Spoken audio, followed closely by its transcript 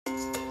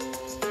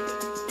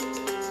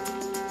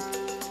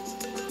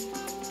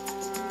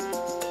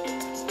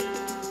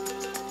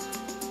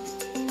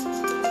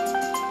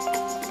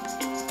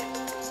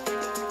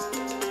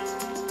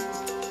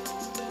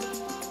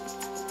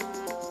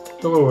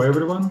Hello,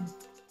 everyone.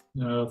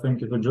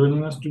 Thank you for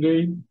joining us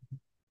today.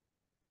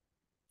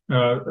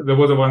 There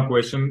was one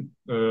question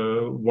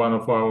one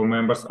of our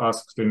members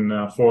asked in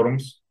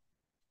forums.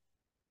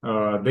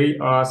 They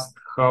asked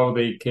how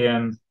they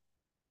can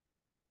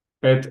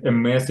add a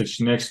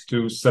message next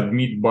to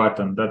submit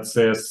button that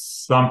says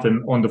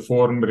something on the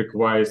forum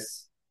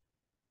requires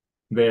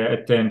their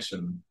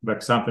attention,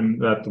 like something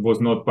that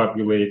was not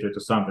populated or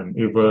something.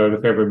 If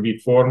they have a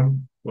big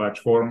form, large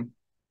form,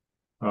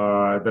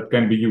 that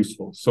can be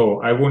useful. So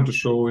I want to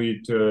show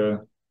it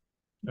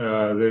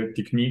the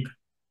technique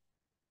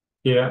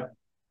here.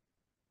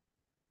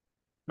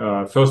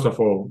 First of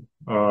all,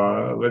 we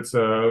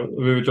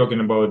were talking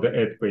about the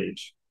add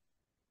page,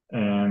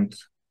 and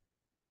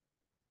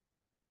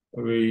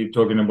we're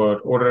talking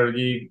about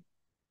already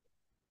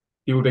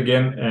field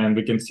again, and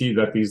we can see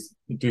that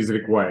it is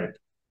required.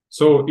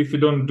 So if you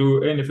don't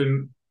do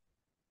anything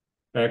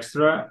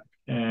extra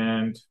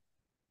and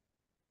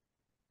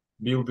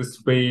build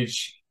this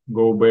page,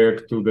 go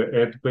back to the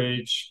add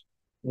page,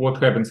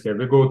 what happens here?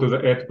 We go to the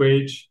add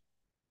page,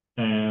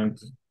 and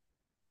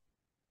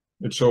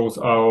it shows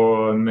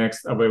our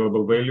next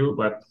available value,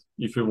 but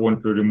if you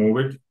want to remove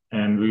it,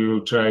 and we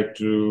will try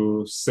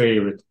to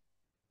save it.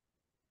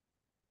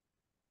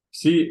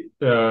 See,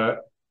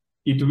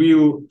 it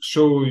will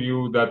show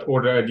you that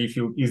order ID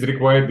field is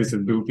required. This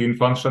is built-in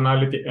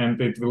functionality,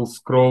 and it will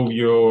scroll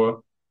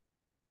your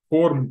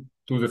form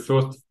to the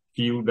first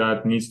field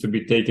that needs to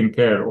be taken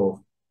care of.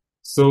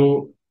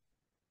 So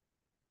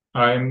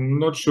I'm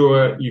not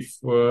sure if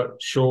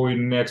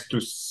showing next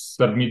to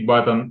submit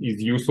button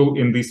is useful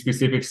in this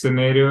specific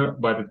scenario,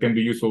 but it can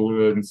be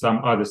useful in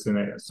some other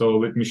scenario. So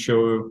let me show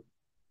you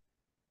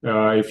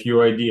a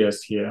few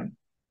ideas here,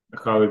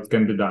 how it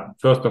can be done.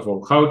 First of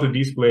all, how to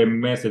display a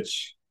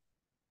message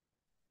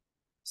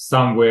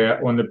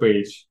somewhere on the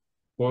page.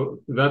 For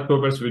that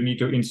purpose, we need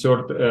to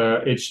insert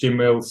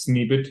HTML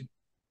snippet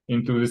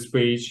into this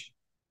page,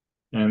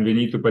 and we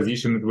need to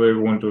position it where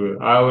we want to.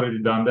 I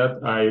already done that.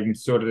 I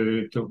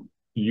inserted it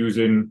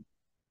using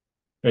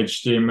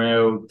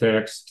HTML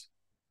text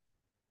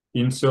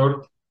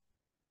insert,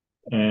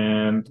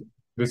 and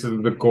this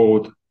is the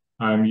code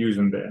I'm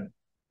using there.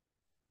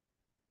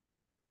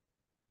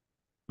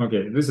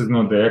 Okay, this is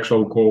not the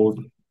actual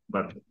code,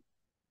 but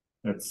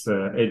it's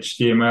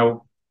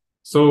HTML.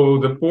 So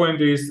the point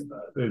is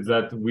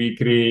that we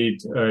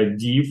create a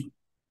div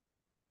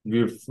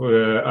with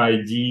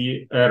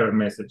ID error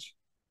message.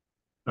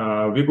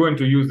 We're going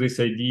to use this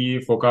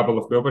ID for a couple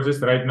of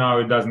purposes. Right now,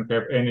 it doesn't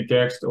have any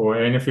text or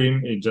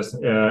anything. It's just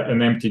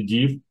an empty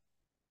div.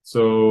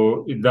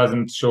 So it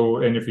doesn't show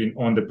anything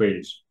on the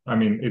page. I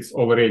mean, it's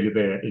already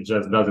there. It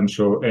just doesn't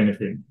show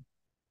anything.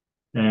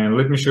 And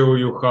let me show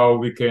you how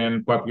we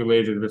can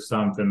populate it with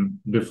something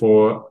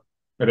before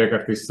a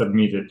record is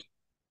submitted,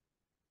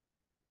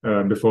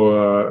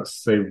 before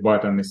save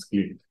button is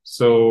clicked.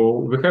 So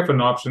we have an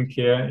option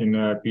here in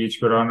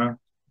PHP Runner.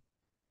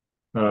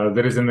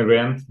 There is an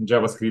event,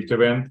 JavaScript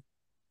event,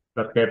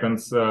 that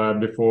happens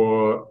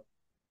before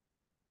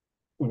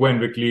when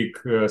we click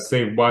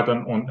save button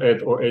on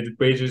add or edit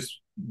pages,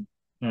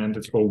 and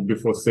it's called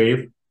before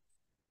save.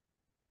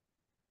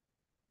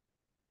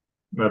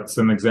 That's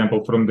an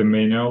example from the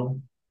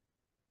manual.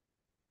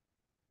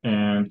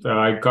 And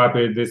I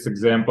copied this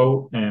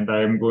example, and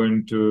I'm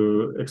going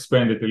to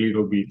expand it a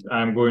little bit.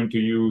 I'm going to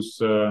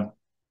use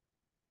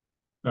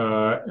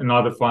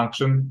another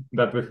function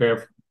that we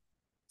have.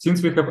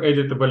 Since we have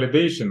added a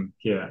validation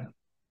here,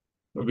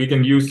 we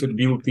can use a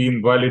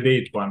built-in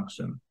validate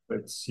function.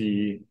 Let's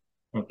see.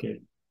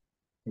 Okay,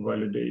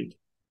 validate.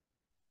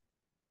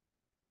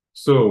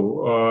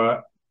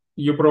 So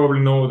you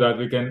probably know that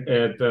we can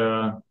add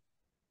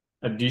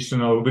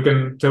we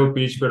can tell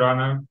PHP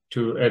Runner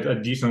to add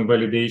additional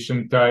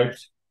validation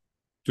types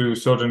to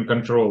certain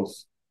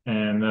controls.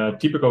 And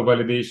typical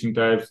validation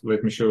types,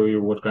 let me show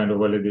you what kind of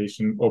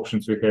validation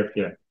options we have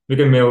here. We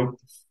can mail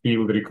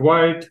field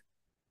required,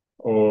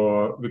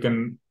 or we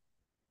can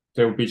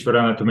tell PHP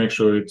Runner to make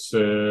sure it's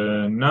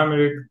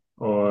numeric,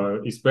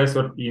 or is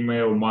password,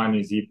 email,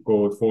 money, zip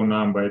code, phone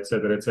number,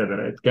 etc.,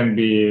 etc. It can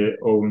be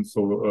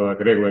also a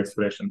regular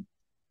expression.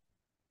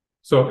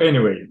 So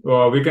anyway,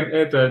 we can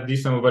add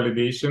additional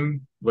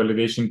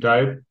validation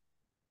type.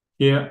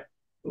 Here,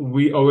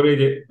 we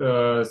already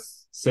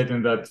set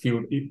in that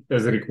field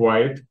as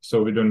required,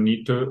 so we don't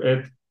need to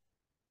add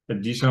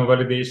additional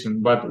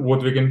validation. But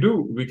what we can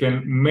do, we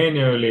can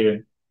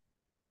manually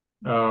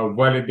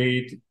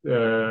validate,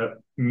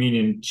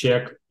 meaning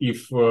check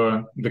if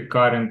the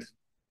current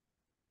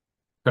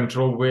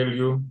control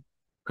value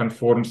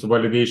conforms to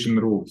validation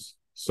rules.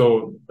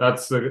 So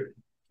that's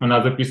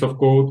another piece of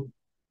code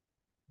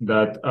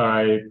that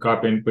I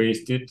copy and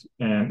pasted,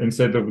 and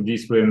instead of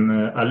displaying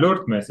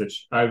alert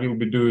message, I will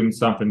be doing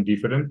something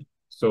different.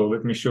 So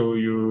let me show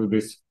you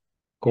this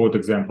code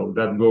example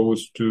that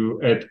goes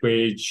to add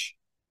page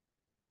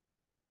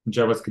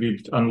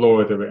JavaScript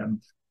unload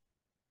event.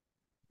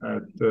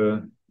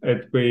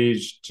 Add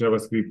page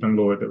JavaScript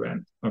unload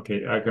event.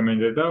 Okay, I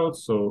commented out,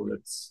 so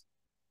let's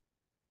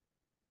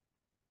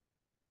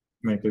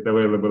make it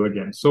available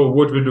again. So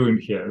what we're doing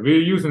here,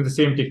 we're using the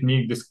same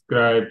technique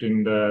described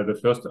in the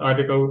first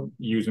article,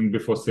 using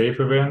before safe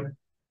event.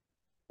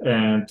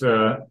 And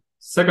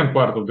second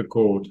part of the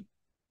code,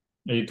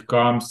 it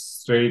comes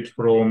straight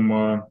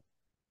from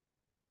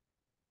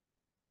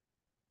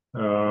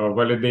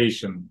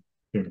validation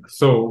thing.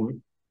 So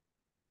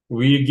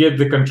we get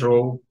the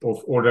control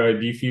of order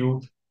ID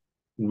field.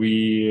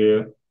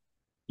 We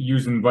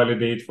using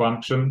validate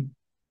function,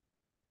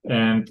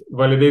 and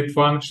validate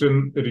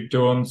function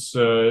returns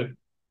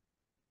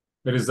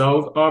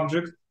result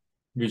object,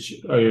 which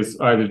is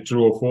either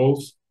true or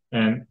false.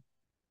 And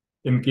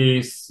in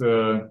case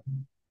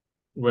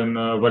when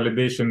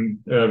validation,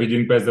 we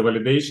didn't pass the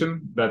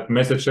validation, that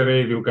message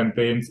array will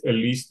contain a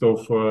list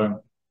of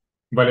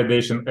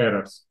validation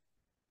errors.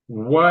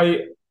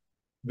 Why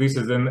this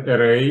is an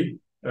array?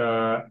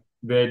 The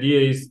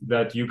idea is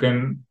that you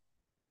can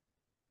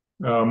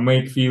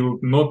make field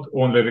not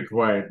only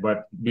required,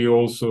 but be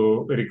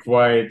also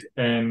required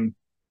an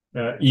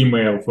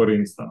email, for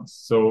instance.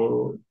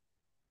 So,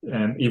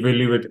 and if we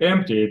leave it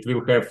empty, it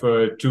will have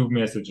two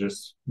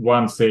messages.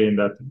 One saying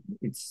that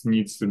it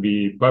needs to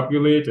be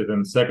populated,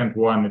 and second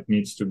one, it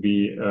needs to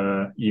be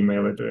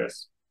email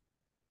address.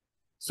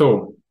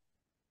 So,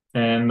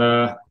 and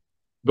the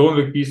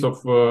only piece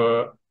of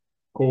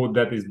code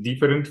that is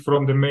different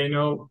from the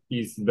manual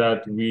is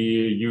that we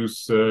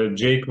use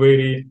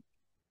jQuery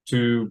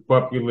to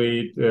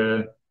populate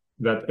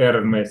that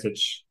error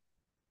message,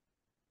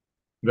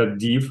 that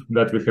div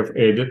that we have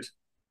added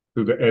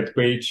to the add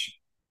page.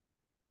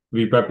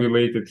 We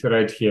populate it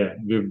right here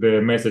with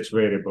the message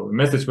variable.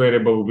 Message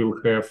variable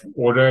will have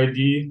order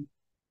ID,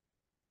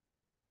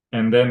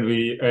 and then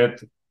we add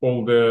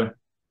all the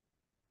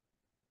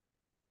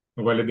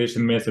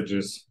validation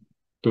messages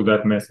to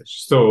that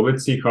message. So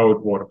let's see how it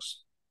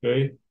works,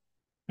 okay?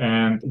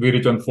 And we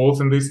return false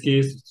in this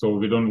case, so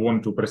we don't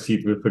want to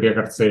proceed with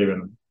record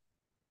saving.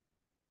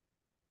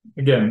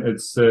 Again,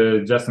 it's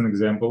just an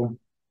example.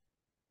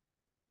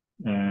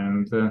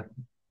 And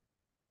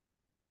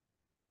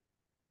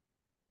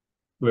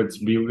let's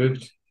build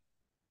it.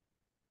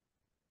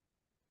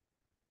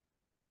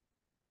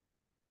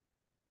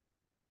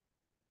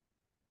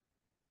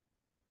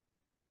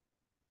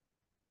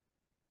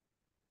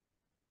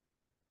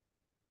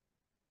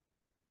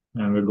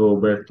 And we go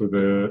back to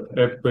the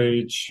app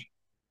page.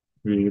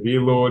 We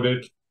reload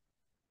it.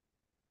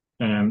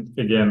 And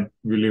again,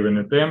 we leave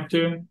it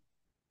empty.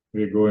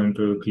 We go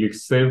into click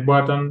save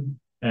button,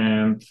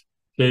 and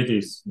here it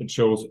is. It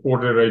shows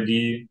order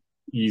ID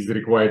is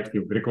required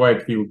field.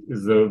 Required field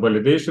is the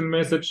validation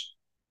message,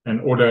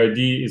 and order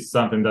ID is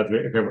something that we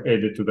have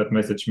added to that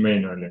message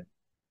manually.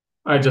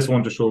 I just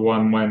want to show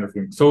one minor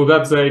thing. So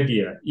that's the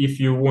idea. If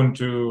you want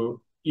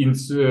to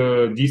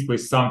display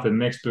something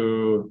next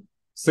to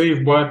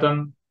save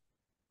button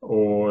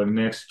or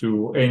next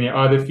to any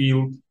other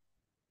field,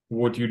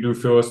 what you do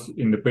first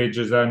in the page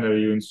designer,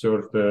 you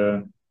insert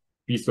a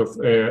piece of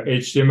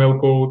HTML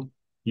code,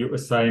 you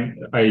assign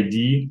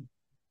ID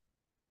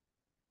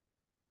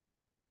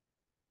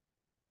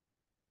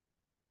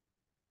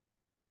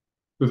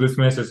to this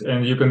message,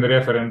 and you can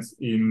reference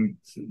in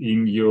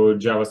your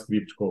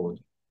JavaScript code.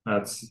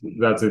 That's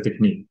the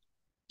technique.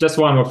 Just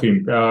one more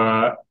thing.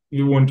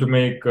 You want to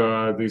make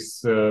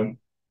this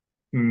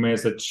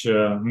message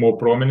more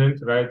prominent,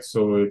 right?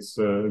 So it's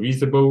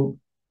visible.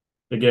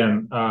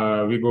 Again,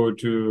 we go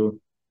to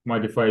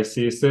modify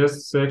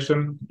CSS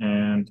section,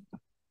 and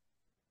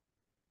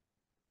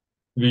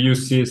we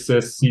use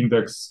CSS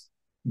syntax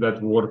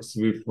that works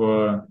with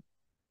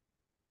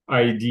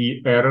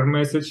ID error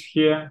message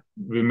here.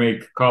 We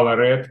make color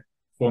red,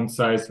 font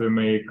size we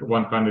make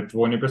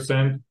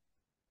 120%.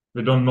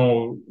 We don't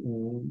know,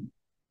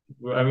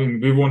 I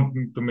mean, we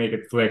want to make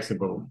it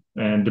flexible,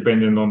 and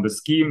depending on the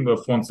scheme, the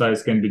font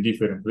size can be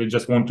different. We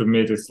just want to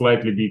make it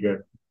slightly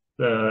bigger,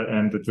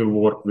 and it will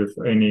work with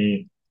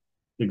any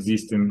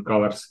existing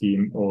color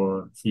scheme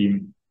or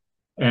theme.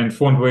 And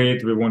font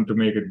weight, we want to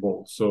make it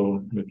bold.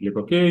 So we click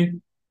OK,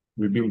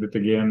 we build it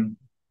again.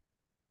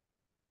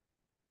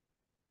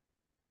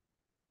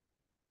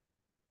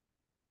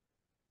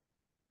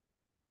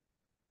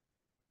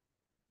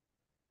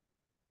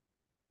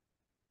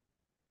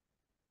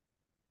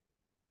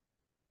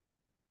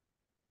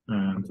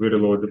 And we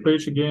reload the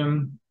page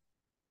again,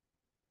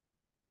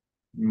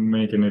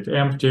 making it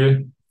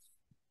empty.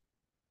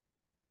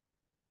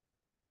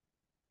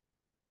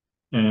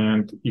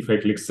 And if I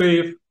click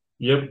save,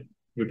 yep,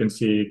 you can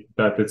see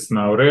that it's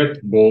now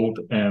red, bold,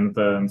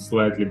 and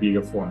slightly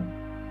bigger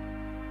font.